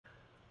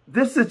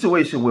this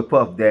situation with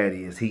Puff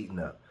Daddy is heating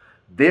up.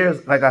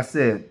 There's, like I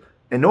said,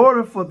 in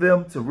order for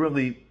them to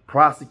really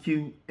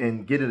prosecute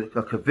and get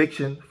a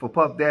conviction for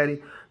Puff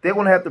Daddy, they're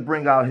going to have to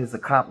bring out his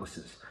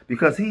accomplices,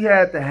 because he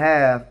had to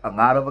have a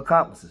lot of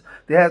accomplices.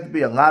 There has to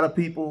be a lot of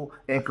people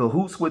in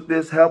cahoots with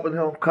this, helping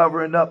him,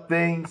 covering up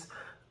things.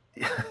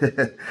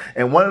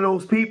 And one of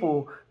those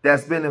people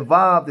that's been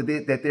involved,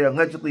 that they're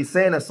allegedly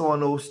saying that's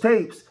on those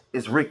tapes,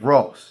 is Rick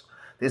Ross.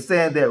 They're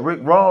saying that Rick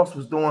Ross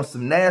was doing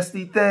some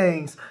nasty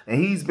things,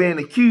 and he's being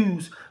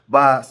accused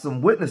by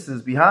some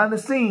witnesses behind the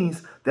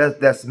scenes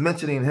that's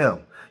mentioning him.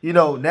 You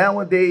know,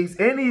 nowadays,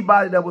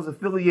 anybody that was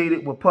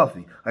affiliated with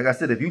Puffy, like I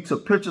said, if you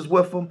took pictures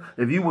with him,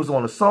 if you was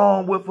on a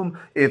song with him,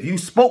 if you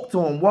spoke to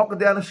him walking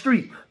down the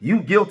street,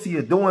 you guilty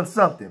of doing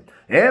something.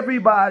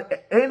 Anybody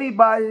and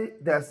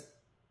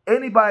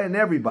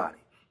everybody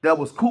that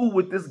was cool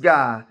with this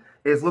guy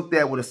is looked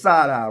at with a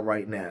side eye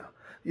right now.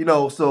 You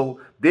know, so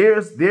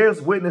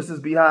there's witnesses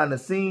behind the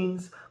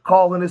scenes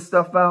calling this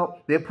stuff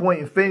out. They're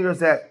pointing fingers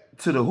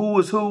to the who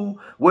is who,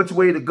 which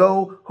way to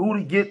go, who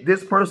to get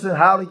this person,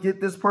 how to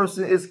get this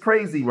person. Is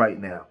crazy right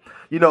now.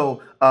 You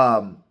know,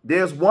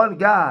 there's one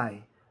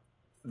guy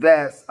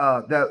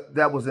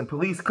that was in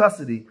police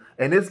custody,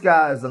 and this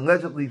guy is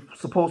allegedly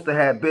supposed to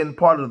have been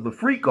part of the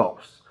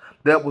freak-offs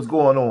that was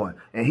going on,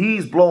 and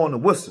he's blowing the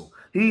whistle.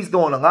 He's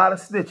doing a lot of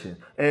snitching,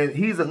 and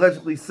he's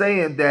allegedly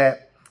saying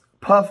that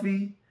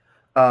Puffy,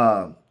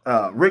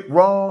 Rick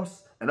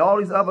Ross, and all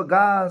these other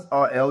guys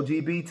are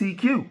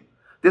LGBTQ.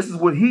 This is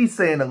what he's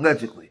saying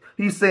allegedly.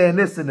 He's saying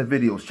this in the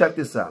videos. Check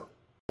this out.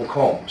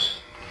 Combs.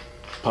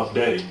 Puff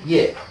Daddy?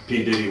 Yeah.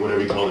 P. Diddy,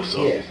 whatever you call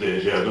himself these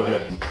days. Yeah, go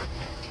ahead.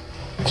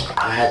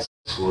 I had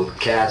sex with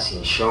Cassie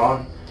and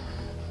Sean.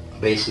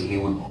 Basically, he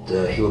would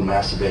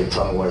masturbate and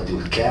tell me what to do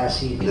with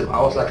Cassie.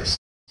 I was like a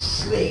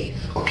slave,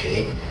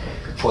 okay?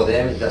 For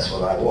them, that's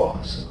what I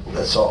was.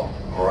 That's all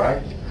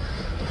right?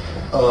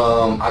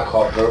 I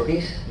caught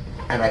herpes,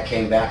 and I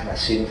came back and I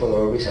sued him for the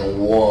herpes and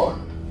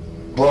won.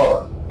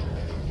 But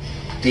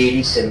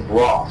Diddy and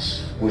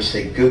Ross, which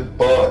they're good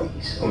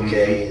buddies,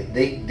 okay?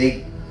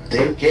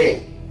 They're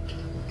gay.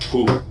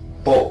 Who?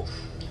 Both.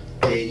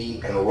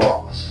 Diddy and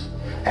Ross.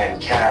 And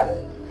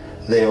Khaled.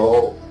 They're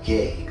all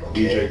gay,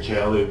 okay? DJ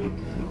Khaled,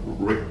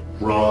 Rick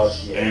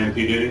Ross, and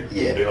P. Diddy?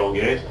 Yeah. They all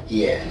gay?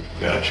 Yeah.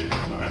 Gotcha.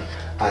 All right.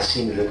 I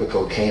seen the liquid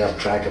cocaine, I've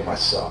drank it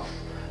myself.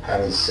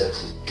 Having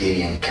sex with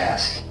Diddy and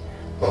Cassie.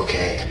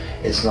 Okay?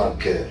 It's not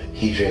good.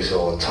 He drinks it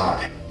all the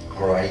time.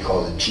 Alright? He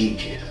calls it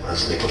G-Jit.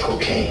 That's liquid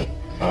cocaine.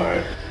 All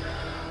right.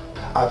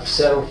 I've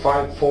settled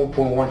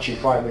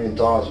 $4.125 million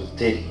with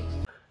Diddy.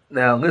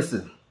 Now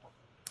listen,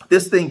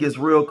 this thing gets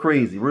real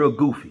crazy, real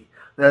goofy.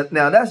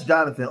 Now that's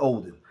Jonathan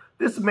Olden.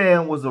 This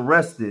man was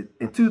arrested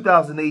in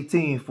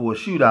 2018 for a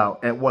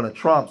shootout at one of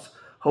Trump's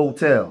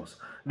hotels.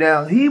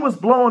 Now he was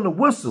blowing the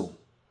whistle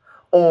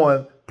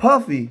on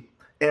Puffy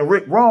and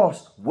Rick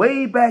Ross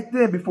way back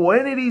then, before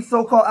any of these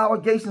so-called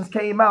allegations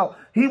came out.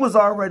 He was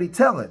already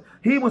telling.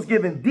 He was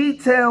giving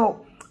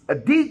detailed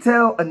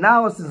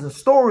analysis and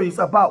stories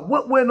about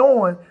what went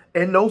on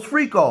in those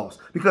freak-offs,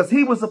 because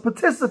he was a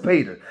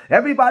participator.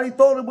 Everybody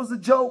thought it was a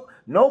joke.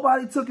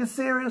 Nobody took it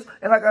serious.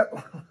 And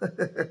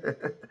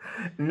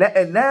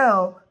and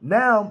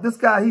now this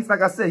guy, he's,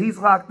 like I said, he's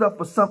locked up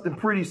for something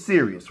pretty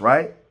serious,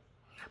 right?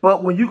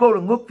 But when you go to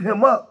look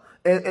him up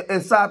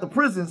inside the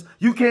prisons,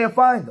 you can't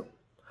find him.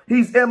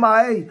 He's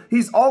MIA.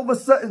 He's all of a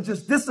sudden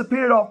just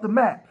disappeared off the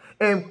map.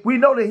 And we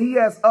know that he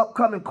has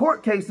upcoming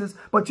court cases,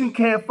 but you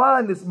can't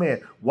find this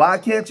man. Why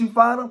can't you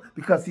find him?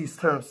 Because he's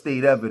turned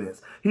state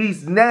evidence.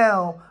 He's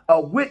now a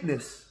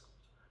witness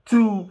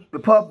to the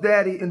Puff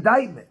Daddy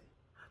indictment.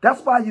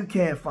 That's why you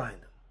can't find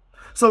him.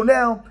 So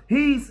now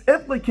he's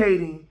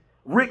implicating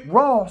Rick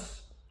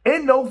Ross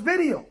in those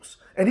videos.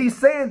 And he's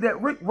saying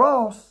that Rick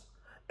Ross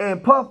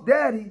and Puff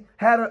Daddy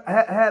had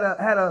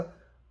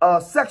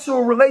a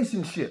sexual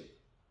relationship.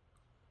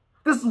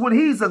 This is what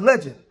he's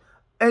alleging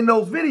in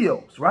those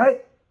videos,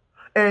 right?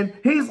 And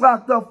he's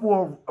locked up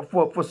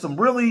for some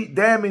really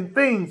damning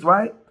things,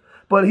 right?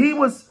 But he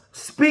was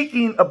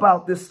speaking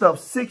about this stuff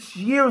 6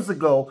 years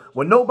ago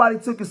when nobody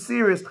took it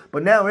serious,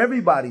 but now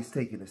everybody's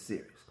taking it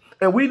serious.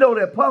 And we know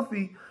that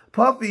Puffy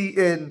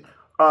and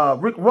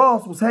Rick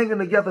Ross was hanging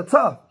together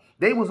tough.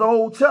 They was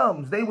old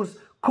chums. They was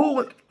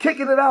cool,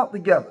 kicking it out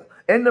together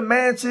in the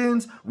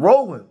mansions,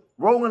 rolling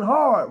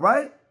hard,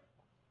 right?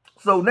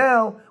 So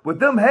now, with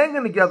them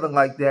hanging together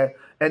like that,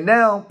 and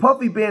now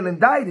Puffy being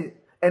indicted,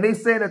 and they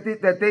saying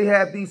that they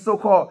have these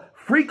so-called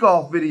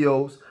freak-off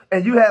videos,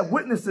 and you have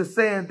witnesses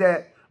saying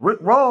that Rick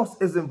Ross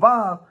is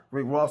involved,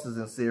 Rick Ross is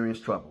in serious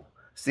trouble.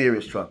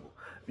 Serious trouble.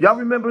 Y'all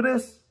remember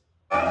this?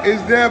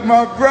 Is that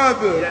my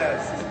brother?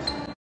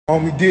 Yes.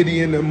 Homie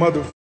Diddy in the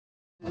mother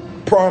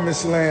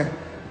promised land.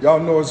 Y'all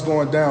know it's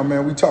going down,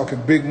 man. We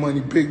talking big money,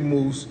 big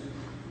moves.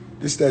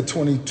 This that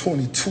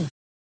 2022.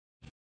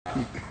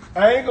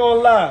 I ain't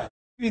gonna lie.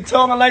 Be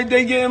talking like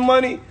they getting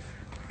money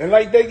and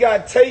like they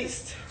got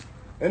taste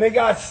and they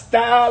got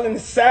style and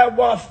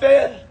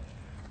savoir-faire.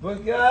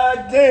 But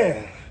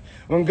goddamn,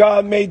 when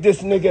God made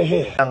this nigga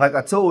here. And like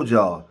I told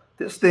y'all,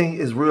 this thing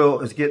is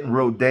getting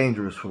real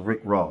dangerous for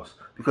Rick Ross,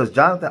 because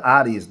Jonathan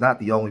Oddie is not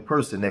the only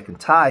person that can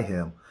tie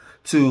him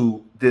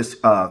to this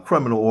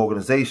criminal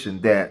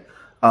organization that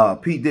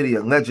P. Diddy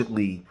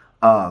allegedly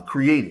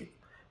created.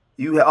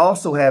 You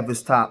also have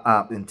his top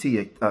op in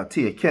Tia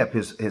Kemp,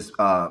 his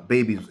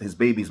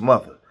baby's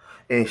mother.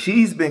 And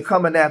she's been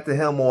coming after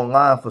him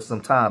online for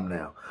some time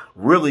now.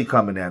 Really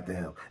coming after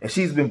him. And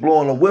she's been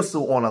blowing a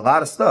whistle on a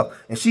lot of stuff.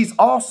 And she's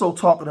also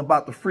talking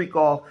about the freak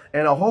off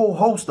and a whole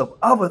host of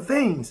other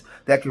things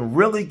that can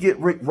really get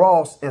Rick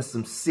Ross in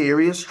some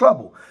serious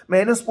trouble.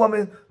 Man, this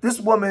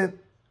woman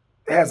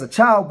has a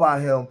child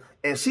by him,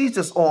 and she's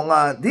just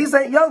online. These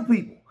ain't young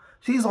people.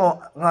 She's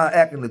online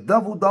acting the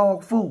double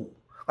dog fool.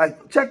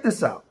 Like, check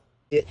this out.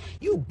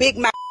 You big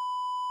mouth.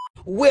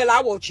 Will,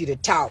 I want you to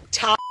talk.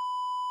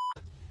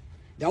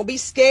 Don't be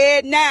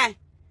scared now.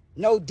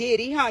 No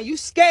Diddy, huh? You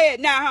scared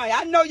now, huh?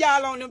 I know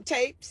y'all on them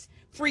tapes.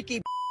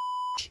 Freaky.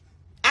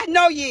 I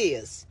know you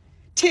is.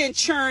 10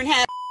 churn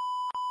have.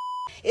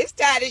 It's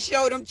time to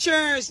show them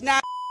churns now.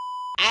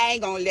 I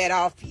ain't gonna let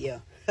off you.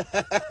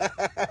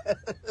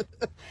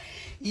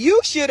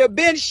 You should have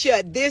been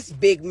shut this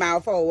big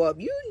mouth hole up.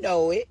 You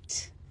know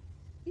it.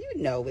 You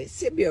know it.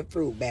 Sip your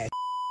fruit basket.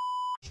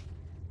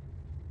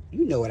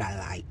 You know what I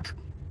like.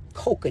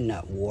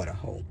 Coconut water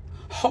hole.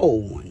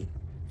 Whole one.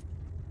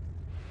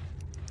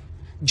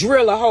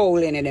 Drill a hole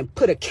in it and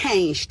put a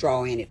cane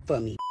straw in it for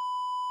me.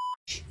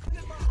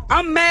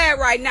 I'm mad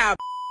right now.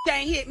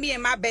 Ain't hit me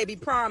and my baby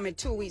prom in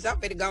 2 weeks. I'm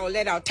finna go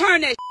let out. Turn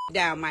that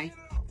down, man.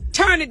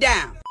 Turn it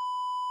down.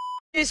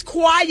 It's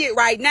quiet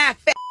right now.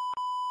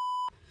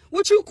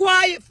 What you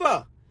quiet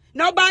for?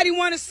 Nobody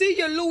want to see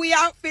your Louis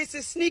outfits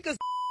and sneakers.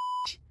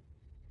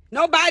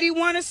 Nobody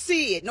want to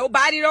see it.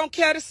 Nobody don't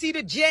care to see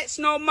the Jets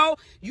no more.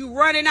 You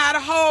running out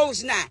of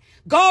hoes now.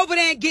 Go over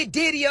there and get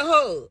Diddy a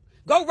hug.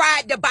 Go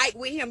ride the bike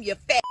with him, you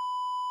fat.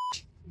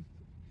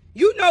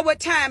 You know what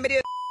time it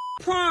is.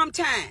 Prom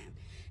time.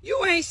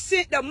 You ain't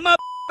sent a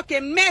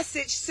motherfucking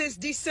message since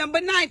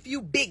December 9th,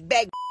 you big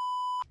bag.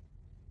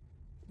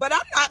 But I'm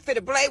not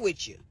finna play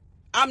with you.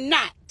 I'm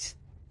not.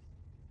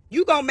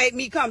 You gonna make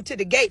me come to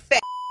the gate,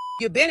 fat.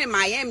 You been in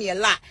Miami a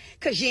lot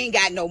because you ain't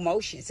got no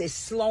motions. It's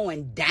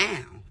slowing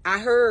down. I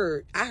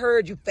heard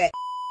you, fat.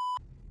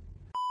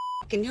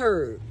 Fucking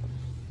heard.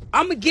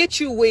 I'ma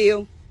get you,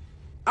 Will.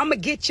 I'ma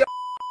get your.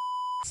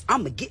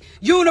 I'ma get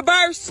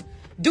Universe.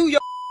 Do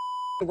your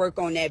work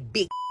on that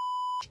big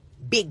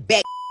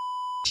back.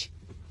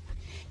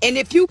 And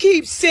if you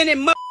keep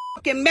sending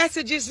motherfucking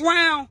messages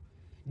around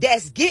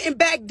that's getting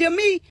back to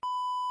me,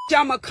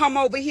 I'ma come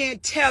over here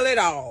and tell it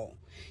all.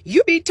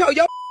 You be told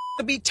your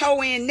to be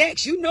toe in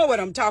next. You know what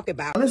I'm talking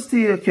about. This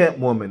Tia Kemp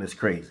woman is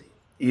crazy.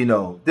 You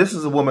know, this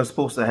is a woman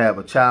supposed to have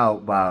a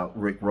child by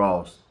Rick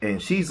Ross,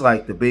 and she's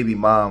like the baby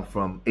mom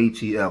from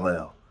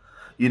H.E.L.L.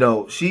 You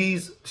know, she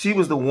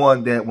was the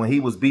one that when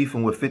he was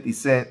beefing with 50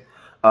 Cent,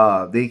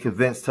 they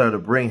convinced her to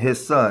bring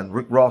his son,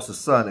 Rick Ross's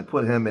son, and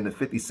put him in the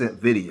 50 Cent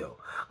video.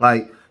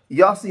 Like,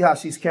 y'all see how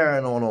she's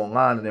carrying on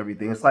online and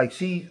everything. It's like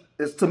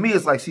to me,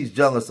 it's like she's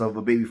jealous of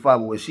a baby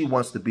father where she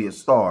wants to be a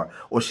star.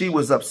 Or she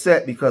was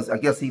upset because I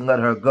guess he let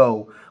her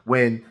go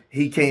when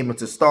he came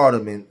into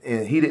stardom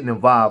and he didn't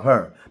involve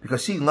her.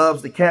 Because she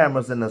loves the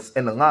cameras and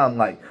the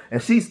limelight.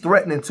 And she's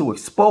threatening to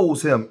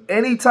expose him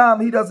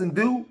anytime he doesn't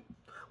do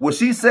what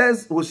she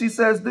says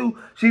do.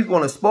 She's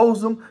going to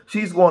expose him.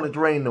 She's going to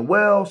drain the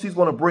well. She's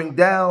going to bring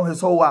down his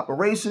whole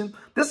operation.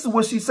 This is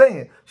what she's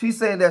saying. She's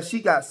saying that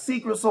she got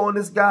secrets on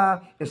this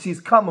guy and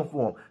she's coming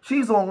for him.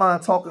 She's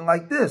online talking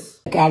like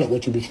this. I got it,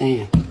 what you be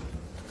saying.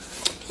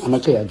 I'm going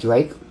to tell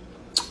Drake.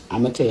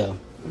 I'm going to tell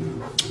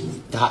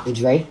Dr.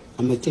 Dre.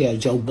 I'm going to tell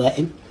Joe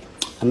Button.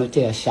 I'm going to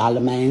tell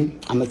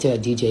Charlamagne. I'm going to tell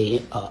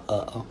DJ,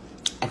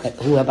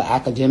 whoever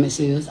Academics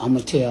is. I'm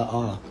going to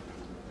tell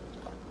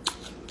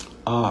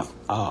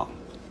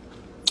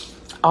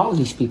all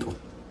these people.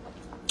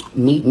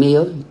 Meek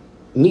Mill,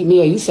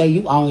 you say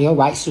you own your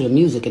rights to the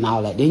music and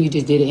all that. Then you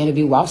just did an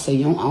interview where I say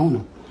you don't own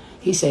them.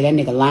 He said that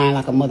nigga lying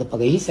like a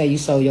motherfucker. He said you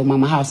sold your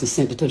mama house and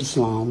sent it to the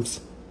slums.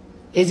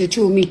 Is it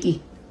true,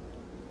 Mickey?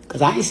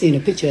 Because I ain't seen a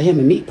picture of him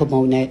and Meek put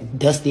on that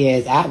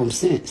dusty-ass album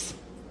since.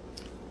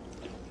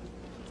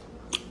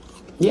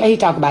 Yeah, he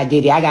talk about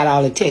Diddy. I got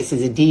all the texts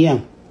as a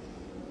DM.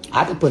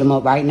 I could put them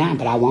up right now,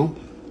 but I won't.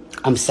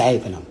 I'm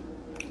saving them.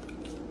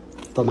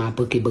 For my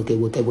bookie,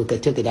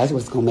 ticket. That's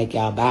what's going to make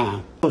y'all buy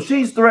them. So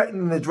she's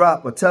threatening to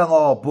drop a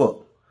tell-all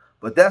book.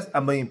 But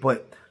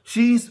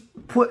she's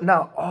putting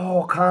out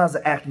all kinds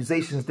of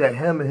accusations that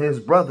him and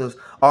his brothers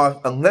are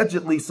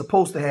allegedly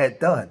supposed to have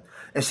done.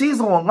 And she's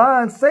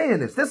online saying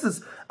this.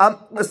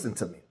 Listen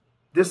to me.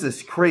 This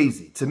is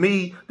crazy. To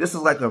me, this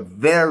is like a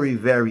very,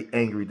 very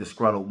angry,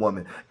 disgruntled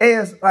woman.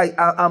 And it's like,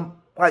 I'm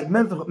like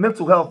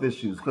mental health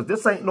issues, because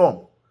this ain't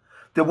normal.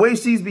 The way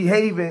she's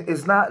behaving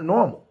is not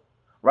normal.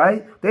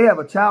 Right? They have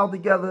a child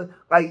together.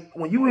 Like,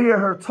 when you hear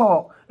her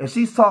talk, and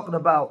she's talking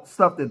about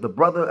stuff that the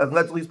brother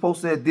allegedly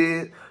supposed to have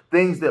did,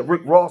 things that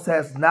Rick Ross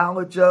has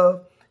knowledge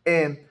of,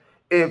 and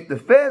if the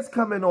feds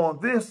come in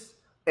on this,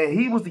 and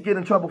he was to get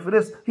in trouble for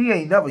this, he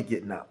ain't never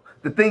getting out.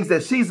 the things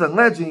that she's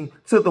alleging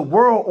to the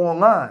world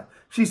online.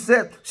 She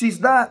said she's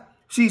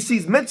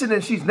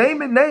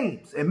naming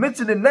names and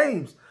mentioning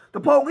names. The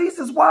police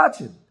is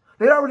watching.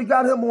 They already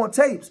got him on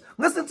tapes.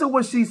 Listen to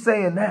what she's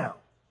saying now.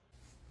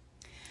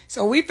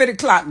 So we finna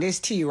clock this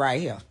tea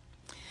right here.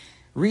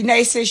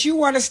 Renee says you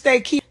want to stay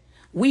key.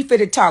 We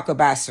finna talk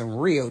about some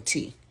real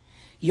tea.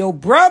 Your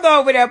brother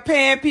over there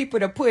paying people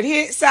to put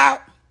hits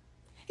out.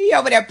 He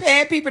over there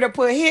paying people to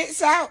put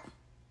hits out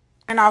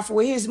and off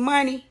with his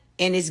money,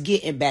 and it's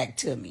getting back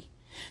to me.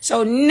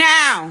 So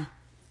now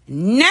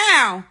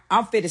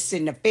I'm finna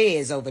send the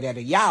feds over there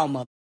to y'all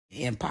mother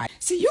empire.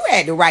 See, you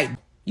had the right.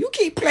 You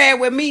keep playing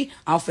with me,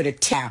 I'm finna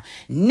town.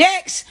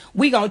 Next,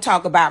 we gonna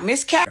talk about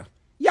Miss Carol.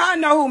 Y'all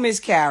know who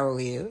Miss Carol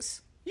is.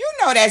 You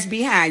know that's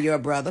behind your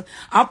brother.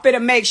 I'm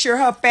finna make sure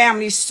her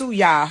family sue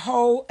y'all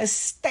whole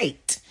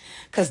estate.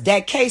 Because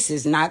that case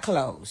is not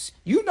closed.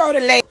 You know the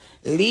lady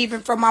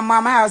leaving from my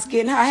mama's house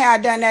getting her hair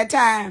done that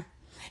time.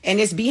 And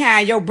it's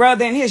behind your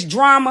brother and his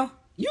drama.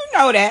 You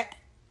know that.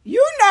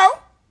 You know.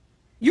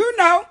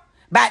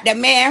 About the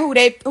man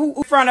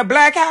who front of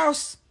Black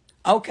House.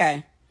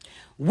 Okay.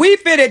 We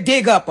finna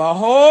dig up a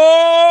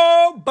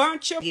whole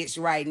bunch of hits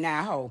right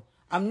now, ho.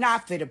 I'm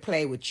not finna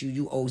play with you,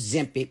 you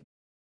Ozempic.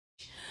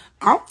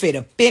 I'm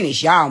finna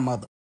finish y'all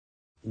mother.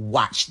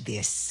 Watch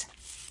this.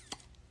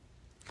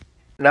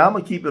 Now, I'm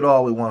going to keep it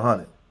all with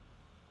 100.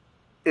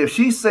 If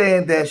she's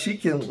saying that she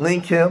can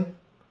link him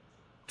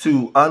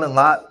to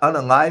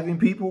unaliving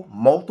people,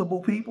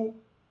 multiple people,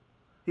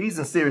 he's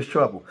in serious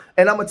trouble.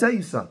 And I'm going to tell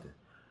you something.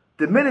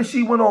 The minute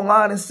she went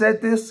online and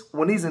said this,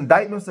 when these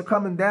indictments are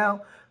coming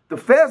down, the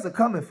feds are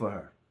coming for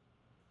her.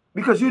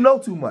 Because you know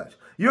too much.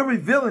 You're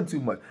revealing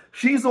too much.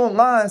 She's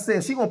online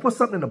saying she's going to put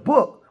something in the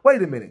book.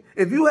 Wait a minute.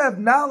 If you have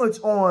knowledge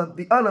on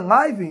the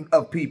unaliving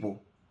of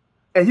people,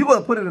 and you're going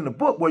to put it in the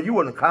book where you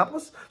were an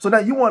accomplice, so now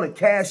you want to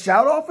cash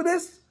out off of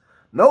this?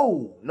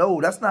 No,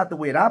 that's not the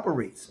way it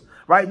operates.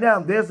 Right now,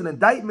 there's an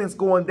indictment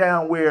going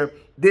down where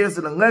there's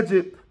an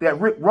alleged that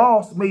Rick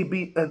Ross may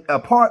be a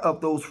part of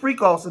those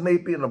freak-offs and may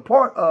be a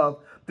part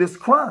of this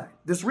crime,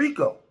 this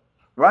RICO,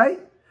 right?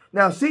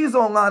 Now, she's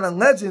online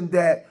alleging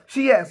that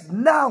she has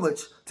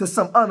knowledge to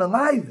some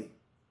unaliving.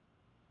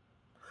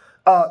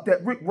 That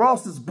Rick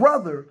Ross's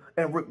brother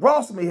and Rick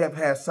Ross may have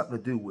had something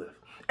to do with.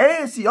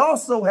 And she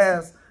also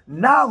has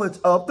knowledge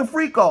of the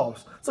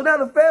freak-offs. So now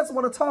the feds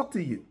want to talk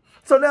to you.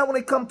 So now when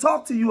they come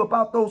talk to you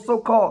about those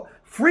so-called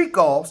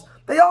freak-offs,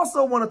 they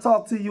also want to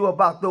talk to you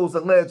about those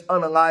alleged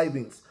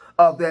unalivings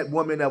of that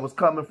woman that was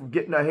coming from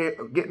getting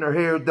her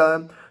hair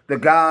done, the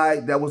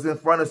guy that was in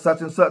front of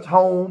such and such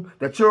home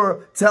that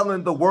you're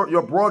telling the world,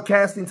 you're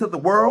broadcasting to the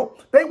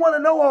world. They want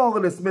to know all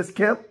of this, Miss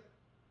Kemp.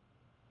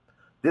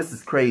 This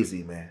is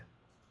crazy, man.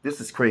 This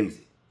is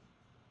crazy.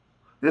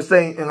 This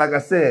ain't, and like I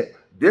said,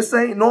 this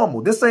ain't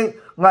normal. This ain't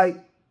like,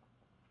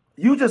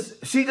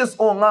 she just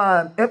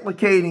online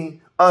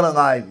implicating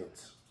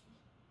unalivings.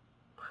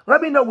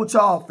 Let me know what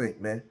y'all think,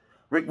 man.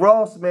 Rick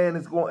Ross,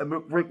 man,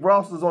 Rick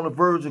Ross is on the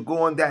verge of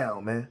going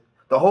down, man.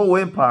 The whole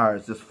empire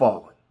is just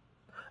falling.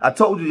 I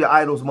told you your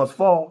idols must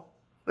fall.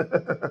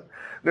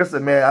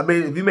 Listen, man,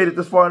 if you made it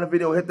this far in the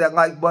video, hit that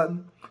like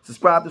button.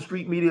 Subscribe to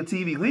Street Media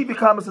TV. Leave your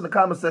comments in the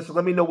comment section.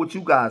 Let me know what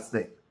you guys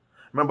think.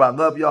 Remember, I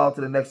love y'all.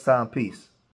 Till the next time. Peace.